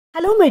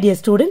Hello my dear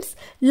students,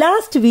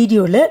 last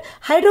video la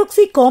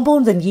hydroxy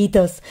compounds and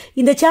ethers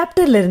in the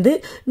chapter la irundhu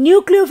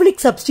nucleophilic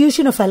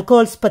substitution of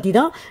alcohols பத்தி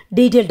தான்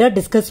detailed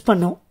discuss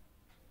பண்ணோம்.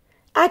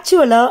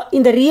 Actually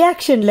in the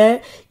reaction la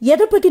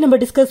எதை பத்தி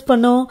நம்ம discuss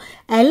பண்ணோம்?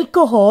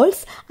 alcohols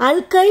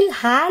alkyl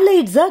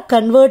halides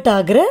convert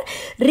ஆகுற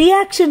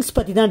reactions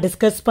பத்தி தான்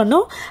டிஸ்கஸ்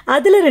பண்ணோம்.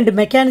 அதுல ரெண்டு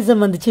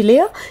மெக்கானிசம் வந்துச்சு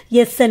இல்லையா?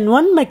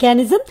 SN1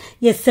 mechanism,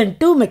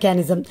 SN2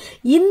 mechanism.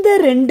 இந்த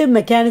ரெண்டு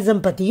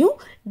மெக்கானிசம் பத்தியும்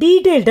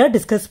டீடைல்டா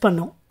டிஸ்கஸ்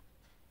பண்ணோம்.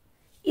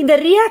 இந்த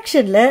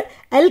ரியாக்ஷன்ல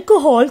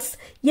alcohols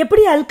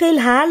எப்படி alkyl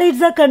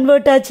halides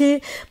convert ஆச்சு?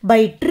 by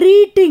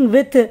treating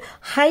with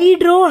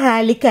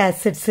hydrohalic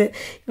acids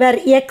where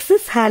X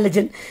is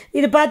halogen.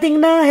 இது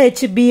பாத்தீங்கன்னா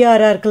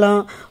HBr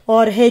இருக்கலாம்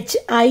or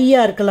HI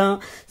இருக்கலாம்.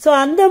 ஸோ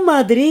அந்த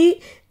மாதிரி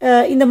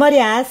இந்த மாதிரி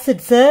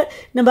ஆசிட்ஸ்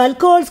நம்ம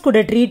alcohols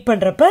கூட ட்ரீட்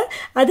பண்றப்ப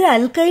அது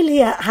alkyl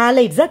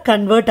halides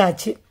கன்வெர்ட்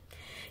ஆச்சு.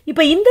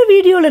 இப்போ இந்த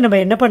வீடியோல நம்ம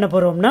என்ன பண்ண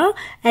போறோம்னா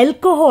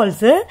alcohols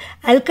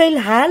alkyl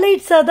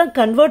halides தான்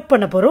கன்வெர்ட்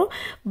பண்ண போறோம்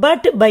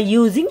but by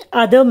using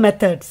other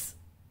methods.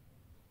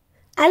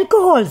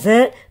 alcohols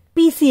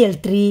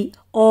PCl3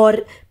 or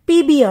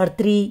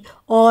PBr3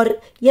 or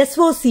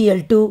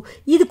SOCl2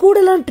 இது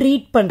கூடலாம்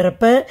ட்ரீட்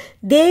பண்றப்ப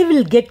they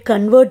will get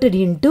converted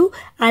into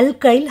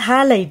alkyl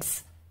halides.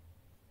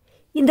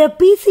 இந்த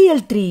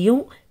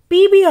PCl3யும்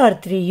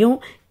PBr3யும்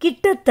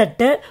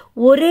கிட்டத்தட்ட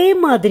ஒரே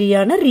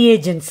மாதிரியான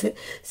ரியேஜன்ஸ்.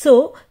 ஸோ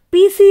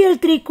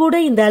PCl3 கூட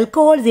இந்த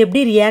alcohols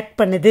எப்படி ரியாக்ட்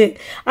பண்ணுது,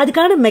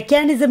 அதுக்கான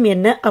மெக்கானிசம்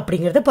என்ன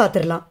அப்படிங்கறத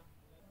பார்த்துடலாம்.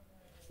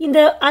 இந்த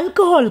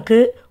alcoholக்கு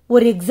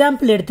ஒரு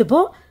எக்ஸாம்பிள்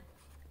எடுத்துப்போம்.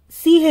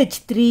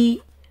 CH3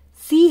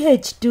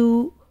 CH2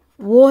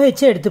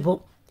 OH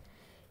எடுத்துப்போம்.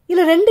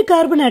 இதுல ரெண்டு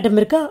கார்பன் ஆட்டம்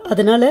இருக்கா,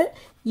 அதனால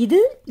இது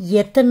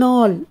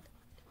எத்தனால்.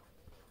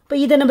 இப்போ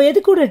இதை நம்ம எது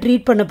கூட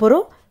ட்ரீட் பண்ண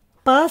போறோம்?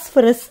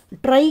 பாஸ்பரஸ்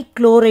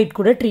ட்ரைக்ளோரைட்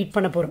கூட ட்ரீட்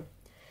பண்ண போறோம்.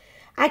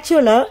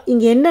 ஆக்சுவலா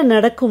இங்க என்ன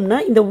நடக்கும்னா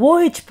இந்த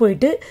OH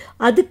போயிட்டு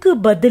அதுக்கு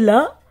பதிலா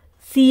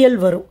Cl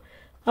வரும்.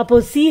 அப்போ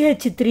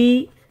CH3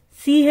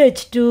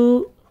 CH2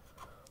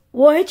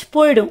 OH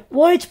போயிடும்.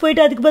 OH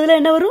போயிட்டு அதுக்கு பதிலா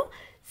என்ன வரும்?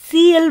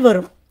 Cl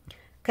வரும்.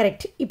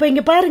 கரெக்ட். இப்போ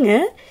இங்க பாருங்க,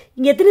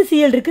 இங்க எத்தனை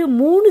Cl இருக்கு?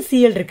 3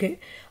 Cl இருக்கு.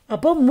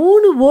 அப்போ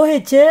 3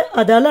 OH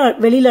அதால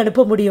வெளியில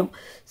அனுப்ப முடியும்.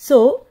 So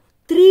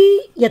 3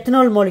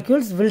 ethanol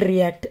molecules will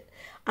react.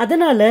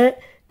 அதனால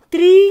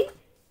 3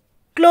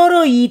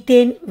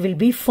 chloroethane will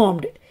be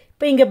formed.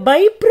 இப்போ இங்க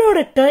பை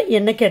ப்ராடக்டா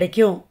என்ன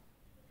கிடைக்கும்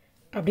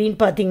அப்படின்னு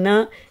பாத்தீங்கன்னா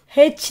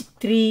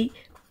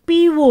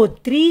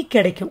H3PO3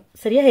 கிடைக்கும்.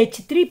 சரியா?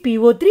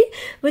 H3PO3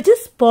 which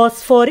is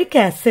phosphoric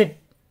acid.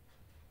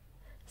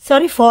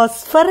 Sorry,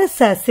 phosphorus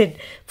acid.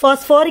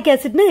 Phosphoric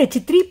acid na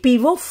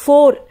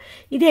H3PO4.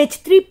 இது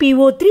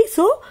H3PO3,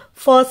 so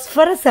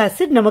phosphorus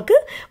acid நமக்கு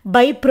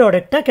பை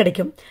ப்ராடக்டா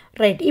கிடைக்கும்.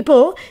 ரைட். இப்போ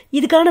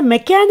இதுக்கான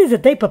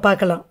மெக்கானிசத்தை இப்ப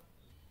பார்க்கலாம்.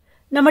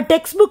 நம்ம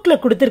டெக்ஸ்ட் புக்ல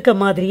கொடுத்திருக்க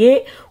மாதிரியே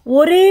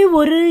ஒரே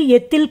ஒரு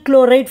எத்தில்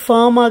குளோரைட்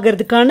ஃபார்ம்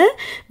ஆகிறதுக்கான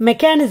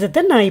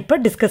மெக்கானிசத்தை நான் இப்ப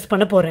டிஸ்கஸ்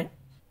பண்ண போறேன்.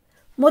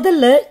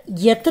 முதல்ல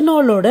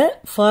எத்தனாலோட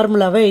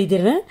ஃபார்முலாவை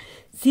எழுதிடுறேன்.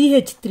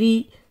 CH3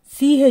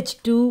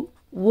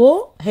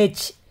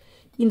 CH2OH.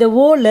 இந்த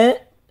ஓல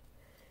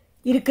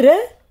இருக்கிற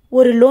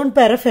ஒரு லோன்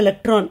பேர் ஆஃப்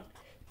எலக்ட்ரான்.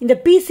 இந்த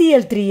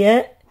PCl3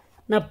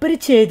 நான்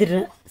பிரிச்சு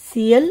எழுதிடுறேன்.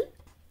 Cl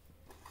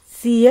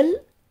Cl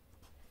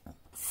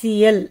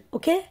Cl.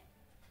 Okay.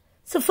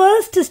 So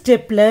first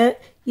stepல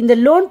இந்த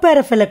lone pair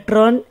of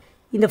electron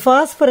இந்த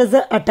phosphorus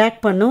attack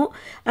பண்ணும்.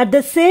 At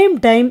the same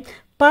time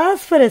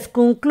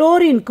பாஸ்பரஸ்க்கும்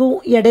குளோரின்க்கும்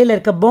இடையில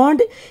இருக்க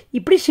பாண்ட்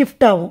இப்படி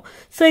ஷிஃப்ட் ஆகும்.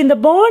 ஸோ இந்த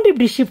பாண்ட்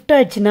இப்படி ஷிஃப்ட்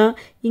ஆச்சுன்னா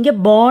இங்க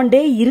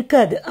பாண்டே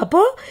இருக்காது.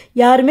 அப்போ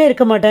யாருமே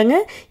இருக்க மாட்டாங்க.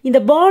 இந்த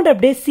பாண்ட்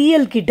அப்படியே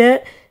Cl கிட்ட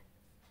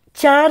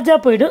சார்ஜா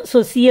போயிடும். ஸோ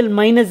Cl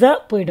மைனஸா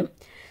போயிடும்.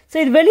 ஸோ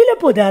இது வெளியில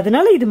போகுது,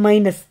 அதனால இது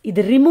மைனஸ்.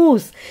 இது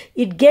ரிமூவ்ஸ்,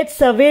 இட் கெட்ஸ்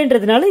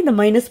அவேன்றதுனால இந்த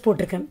மைனஸ்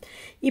போட்டிருக்கேன்.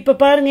 இப்ப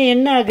பாருங்க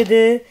என்ன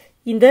ஆகுது.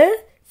 இந்த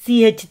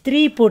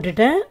CH3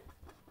 போட்டுட்டேன்,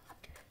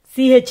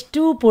 CH2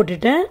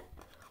 போட்டுட்டேன்,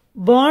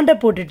 பாண்டை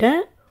போட்டுட்டேன்,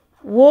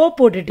 O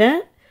போட்டுட்டேன்.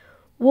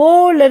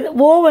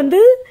 O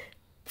வந்து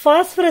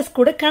பாஸ்பரஸ்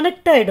கூட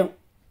கனெக்ட் ஆயிடும்.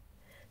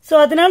 ஸோ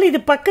அதனால இது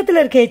பக்கத்தில்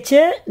இருக்க H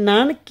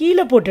நான்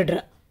கீழே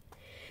போட்டுடுறேன்.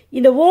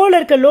 இந்த ஓல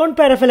இருக்க லோன்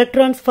பேர் ஆஃப்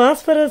எலக்ட்ரான்ஸ்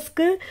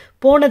பாஸ்பரஸ்க்கு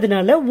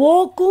போனதுனால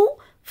ஓக்கும்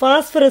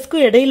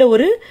பாஸ்பரஸ்க்கும் இடையில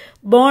ஒரு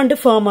பாண்ட்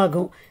ஃபார்ம்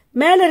ஆகும்.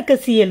 மேல இருக்க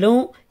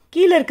Clலும்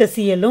கீழே இருக்க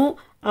Clலும்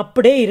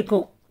அப்படியே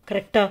இருக்கும்.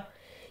 கரெக்டா?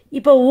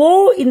 இப்போ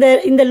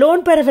இந்த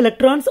லோன் பேர் ஆஃப்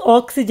எலக்ட்ரான்ஸ்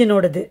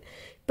ஆக்சிஜனோடது.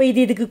 இப்போ இது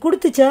இதுக்கு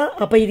கொடுத்துச்சா,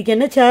 அப்ப இதுக்கு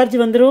என்ன சார்ஜ்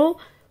வந்துடும்?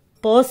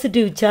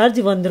 பாசிட்டிவ் சார்ஜ்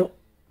வந்துடும்.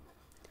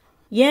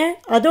 ஏன்?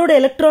 அதோட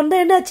எலக்ட்ரான்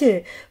தான் என்னாச்சு?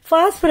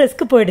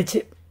 பாஸ்பரஸ்க்கு போயிடுச்சு.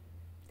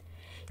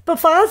 இப்போ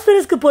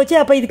பாஸ்பரஸ்க்கு போச்சு,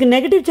 அப்ப இதுக்கு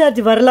நெகட்டிவ்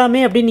சார்ஜ்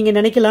வரலாமே அப்படின்னு நீங்க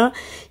நினைக்கலாம்.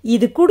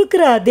 இது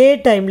கொடுக்குற அதே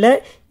டைம்ல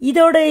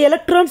இதோட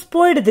எலக்ட்ரான்ஸ்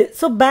போயிடுது.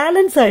 ஸோ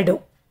பேலன்ஸ்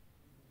ஆயிடும்.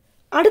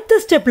 அடுத்த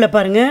ஸ்டெப்ல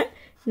பாருங்க,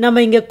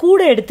 நம்ம இங்க கூட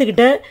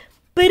எடுத்துக்கிட்ட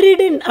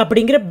பெரிடின்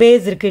அப்படிங்கிற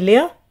பேஸ் இருக்கு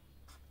இல்லையா?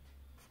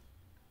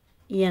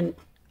 N.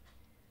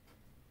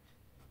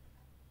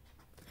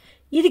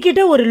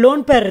 இதுகிட்ட ஒரு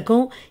லோன் பேர்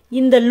இருக்கும்.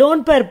 இந்த லோன்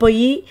பேர்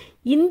போய்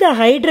இந்த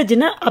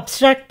ஹைட்ரஜனை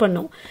அப்ஸ்ட்ராக்ட்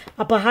பண்ணும்.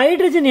 அப்போ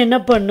ஹைட்ரஜன் என்ன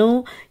பண்ணும்,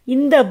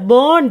 இந்த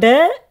பாண்டை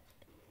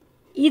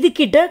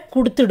இதுக்கிட்ட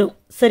கொடுத்துடும்.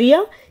 சரியா,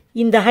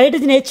 இந்த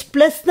ஹைட்ரஜன் H+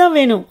 தான்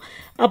வேணும்.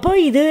 அப்போ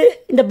இது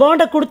இந்த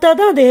பாண்டை கொடுத்தா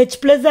தான் அது H+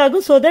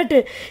 ஆகும். So that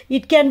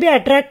it can be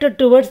attracted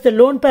towards the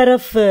lone pair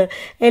of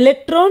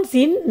electrons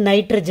in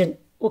nitrogen.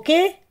 Okay,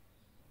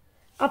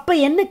 அப்போ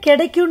என்ன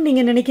கிடைக்கும்னு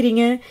நீங்கள்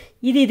நினைக்கிறீங்க?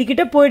 இது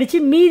இதுக்கிட்ட போயிடுச்சு,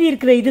 மீதி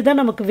இருக்கிற இது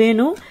தான் நமக்கு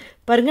வேணும்.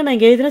 பாருங்கள், நான்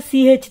இங்கே எழுதுனா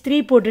CH3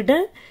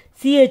 போட்டுட்டேன்,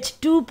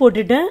 CH2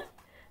 போட்டுட்டேன்.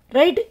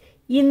 ரைட்,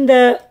 இந்த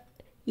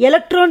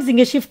எலக்ட்ரான்ஸ்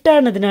இங்கே ஷிஃப்ட்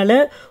ஆனதுனால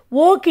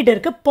O கிட்ட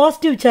இருக்க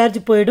பாசிட்டிவ் சார்ஜ்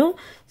போயிடும்.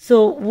 ஸோ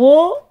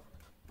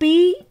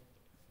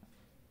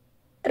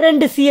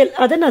OP2Cl,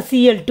 அதை நான்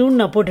Cl2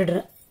 நான்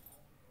போட்டுடுறேன்.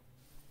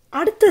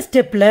 அடுத்த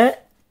ஸ்டெப்பில்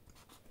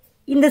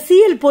இந்த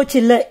Cl போச்சு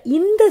இல்லை,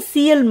 இந்த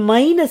Cl-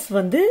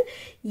 வந்து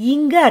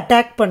இங்கே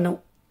அட்டாக் பண்ணும்.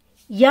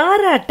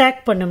 யாரை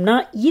அட்டாக் பண்ணும்னா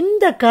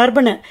இந்த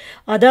கார்பனை,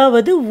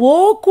 அதாவது O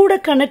கூட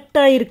கனெக்ட்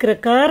ஆகிருக்கிற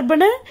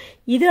கார்பனை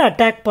இது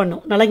அட்டாக்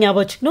பண்ணும். நல்லா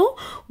ஞாபகம் வச்சுக்கணும்,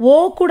 O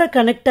கூட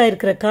கனெக்ட்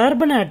ஆகிருக்கிற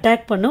கார்பனை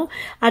அட்டாக் பண்ணும்.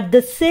 அட் த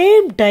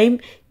சேம் டைம்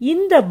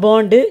இந்த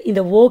பாண்டு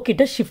இந்த O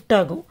கிட்ட ஷிஃப்ட்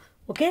ஆகும்.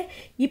 ஓகே,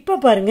 இப்போ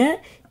பாருங்க,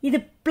 இது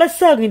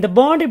ப்ளஸ் ஆகும். இந்த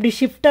பாண்ட் இப்படி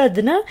ஷிஃப்ட்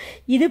ஆகுதுன்னா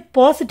இது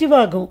பாசிட்டிவ்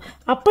ஆகும்.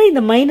 அப்போ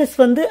இந்த மைனஸ்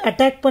வந்து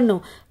அட்டாக்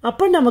பண்ணும்.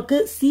 அப்போ நமக்கு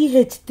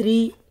CH3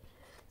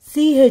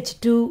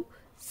 CH2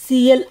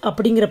 Cl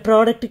அப்படிங்கிற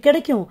ப்ராடக்ட்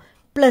கிடைக்கும்.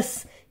 ப்ளஸ்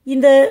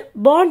இந்த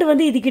பாண்ட்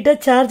வந்து இதுக்கிட்ட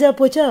சார்ஜாக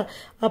போச்சா,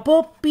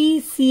 அப்போது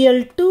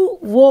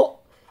PCl2O,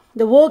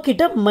 இந்த O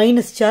கிட்ட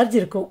மைனஸ் சார்ஜ்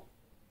இருக்கும்.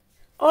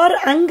 ஆர்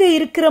அங்கே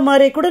இருக்கிற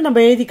மாதிரி கூட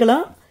நம்ம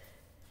எழுதிக்கலாம்.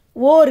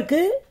 O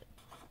இருக்கு,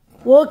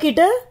 O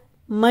கிட்ட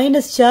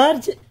மைனஸ்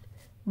சார்ஜ்,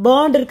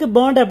 பாண்ட் இருக்கு,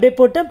 பாண்ட் அப்படியே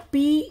போட்டால்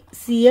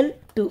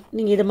PCl2.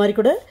 நீங்கள் இதை மாதிரி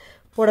கூட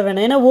போட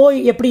வேணாம், ஏன்னா O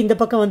எப்படி இந்த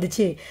பக்கம்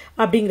வந்துச்சு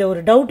அப்படிங்கிற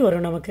ஒரு டவுட்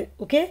வரும் நமக்கு.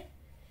 ஓகே,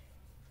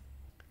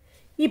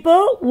 இப்போ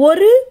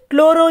ஒரு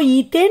குளோரோ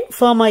ஈத்தேன்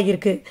ஃபார்ம்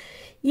ஆகியிருக்கு.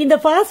 இந்த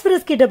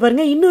பாஸ்பரஸ் கிட்ட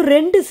பாருங்க, இன்னும்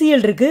 2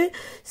 Cl இருக்கு.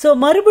 ஸோ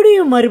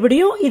மறுபடியும்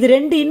இது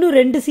இன்னும்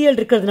 2 Cl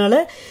இருக்கிறதுனால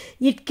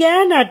it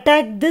can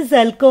attack this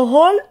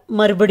alcohol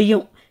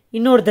மறுபடியும்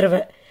இன்னொரு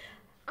தடவை.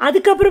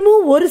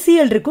 அதுக்கப்புறமும் ஒரு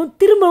Cl இருக்கும்,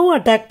 திரும்பவும்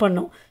அட்டாக்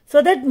பண்ணும். ஸோ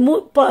தட்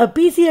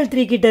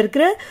PCl3 கிட்ட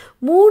இருக்கிற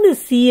 3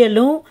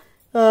 Cl-ம்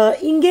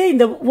இங்கே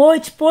இந்த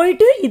OH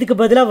போயிட்டு இதுக்கு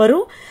பதிலாக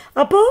வரும்.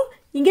 அப்போ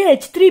இங்கே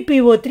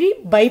H3PO3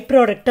 பை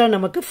ப்ராடக்டாக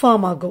நமக்கு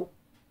ஃபார்ம் ஆகும்.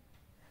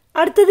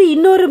 அடுத்தது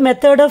இன்னொரு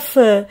மெத்தட் ஆஃப்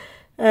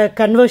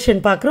கன்வர்ஷன்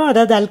பார்க்குறோம்.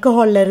 அதாவது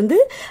ஆல்கஹால்ல இருந்து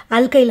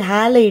ஆல்கைல்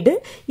ஹாலைடு.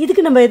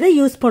 இதுக்கு நம்ம எதை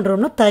யூஸ்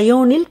பண்ணுறோம்னா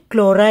தயோனில்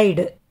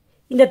குளோரைடு.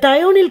 இந்த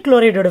தயோனில்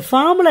குளோரைடோட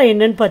ஃபார்முலா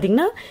என்னன்னு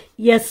பார்த்தீங்கன்னா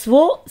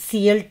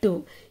SOCl2.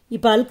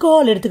 இப்போ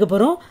ஆல்கஹால் எடுத்துக்க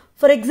போகிறோம்.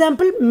 ஃபார்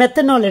எக்ஸாம்பிள்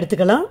மெத்தனால்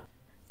எடுத்துக்கலாம்,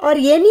 ஆர்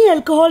எனி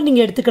ஆல்கஹால்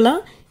நீங்கள் எடுத்துக்கலாம்.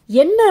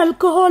 என்ன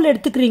ஆல்கஹால்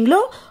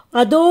எடுத்துக்கிறீங்களோ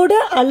அதோட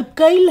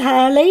ஆல்கைல்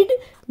ஹாலைடு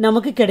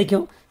நமக்கு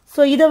கிடைக்கும்.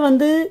 ஸோ இதை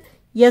வந்து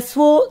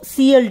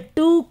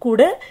SOCl2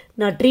 கூட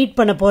நான் ட்ரீட்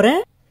பண்ண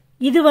போகிறேன்.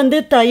 இது வந்து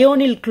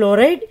தயோனில்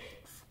chloride.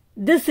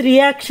 This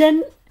reaction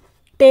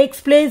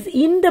takes place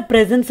in the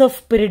presence of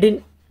pyridine.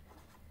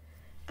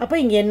 அப்போ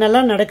இங்கே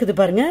என்னெல்லாம் நடக்குது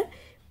பாருங்க.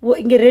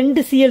 இங்கே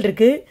 2 Cl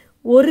இருக்கு,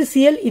 ஒரு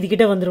Cl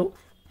இதுகிட்ட வந்துடும்.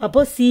 அப்போ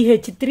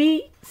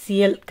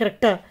CH3Cl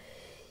கரெக்டா.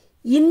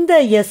 இந்த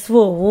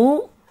SOவும்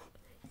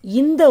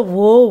இந்த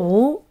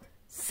Oவும்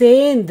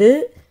சேர்ந்து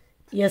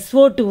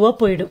SO2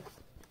 போயிடும்.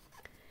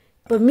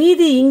 இப்போ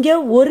மீதி இங்கே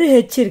ஒரு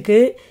H இருக்கு,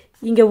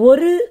 இங்கே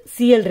ஒரு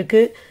Cl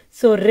இருக்கு.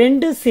 ஸோ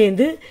 2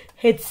 சேர்ந்து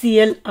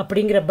HCl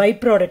அப்படிங்கிற பை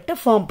ப்ராடக்டை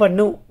ஃபார்ம்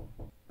பண்ணும்.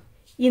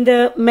 இந்த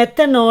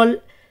மெத்தனால்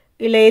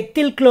இல்லை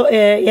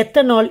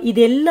எத்தனால்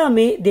இது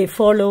எல்லாமே they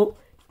follow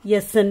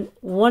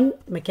SN1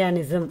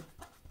 mechanism.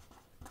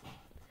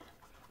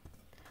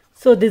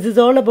 So this is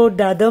all about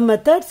the other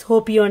methods.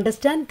 Hope you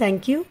understand.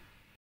 Thank you.